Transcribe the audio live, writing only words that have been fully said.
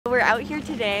out here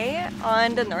today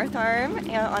on the North Arm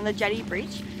on the Jetty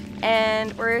breach,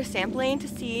 and we're sampling to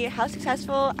see how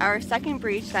successful our second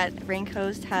breach that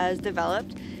Raincoast has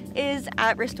developed is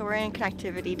at restoring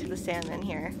connectivity to the salmon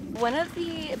here. One of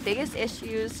the biggest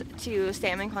issues to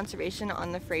salmon conservation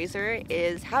on the Fraser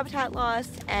is habitat loss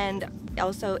and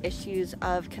also issues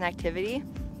of connectivity.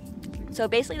 So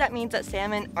basically that means that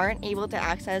salmon aren't able to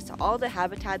access all the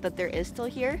habitat that there is still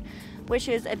here, which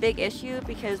is a big issue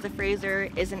because the Fraser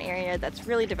is an area that's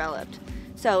really developed.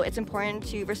 So it's important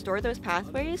to restore those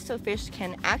pathways so fish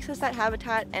can access that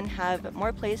habitat and have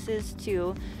more places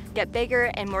to get bigger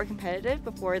and more competitive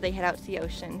before they head out to the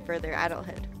ocean for their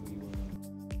adulthood.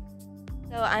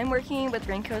 So I'm working with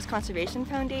Raincoast Conservation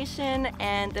Foundation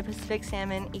and the Pacific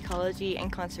Salmon Ecology and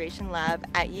Conservation Lab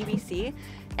at UBC,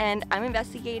 and I'm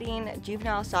investigating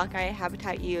juvenile sockeye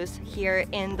habitat use here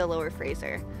in the Lower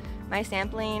Fraser. My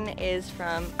sampling is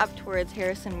from up towards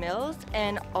Harrison Mills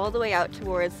and all the way out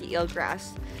towards the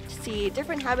eelgrass to see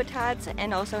different habitats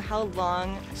and also how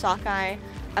long sockeye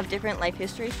of different life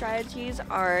history strategies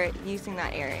are using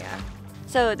that area.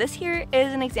 So this here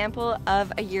is an example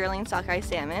of a yearling sockeye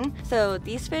salmon. So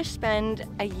these fish spend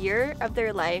a year of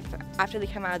their life after they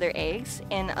come out of their eggs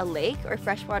in a lake or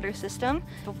freshwater system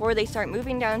before they start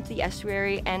moving down to the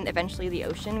estuary and eventually the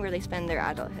ocean where they spend their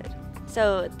adulthood.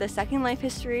 So the second life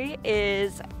history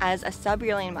is as a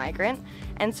sub-yearling migrant,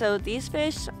 and so these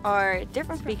fish are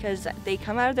different because they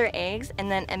come out of their eggs and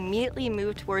then immediately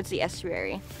move towards the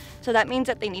estuary. So that means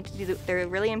that they need to do their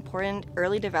really important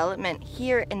early development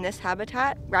here in this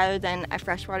habitat rather than a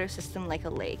freshwater system like a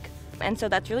lake. And so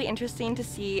that's really interesting to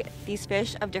see these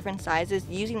fish of different sizes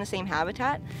using the same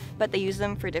habitat, but they use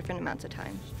them for different amounts of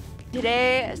time.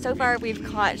 Today, so far, we've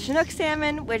caught Chinook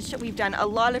salmon, which we've done a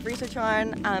lot of research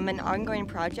on, an ongoing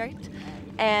project,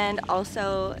 and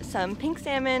also some pink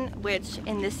salmon, which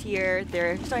in this year,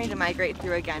 they're starting to migrate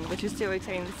through again, which is so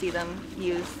exciting to see them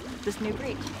use this new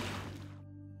breach.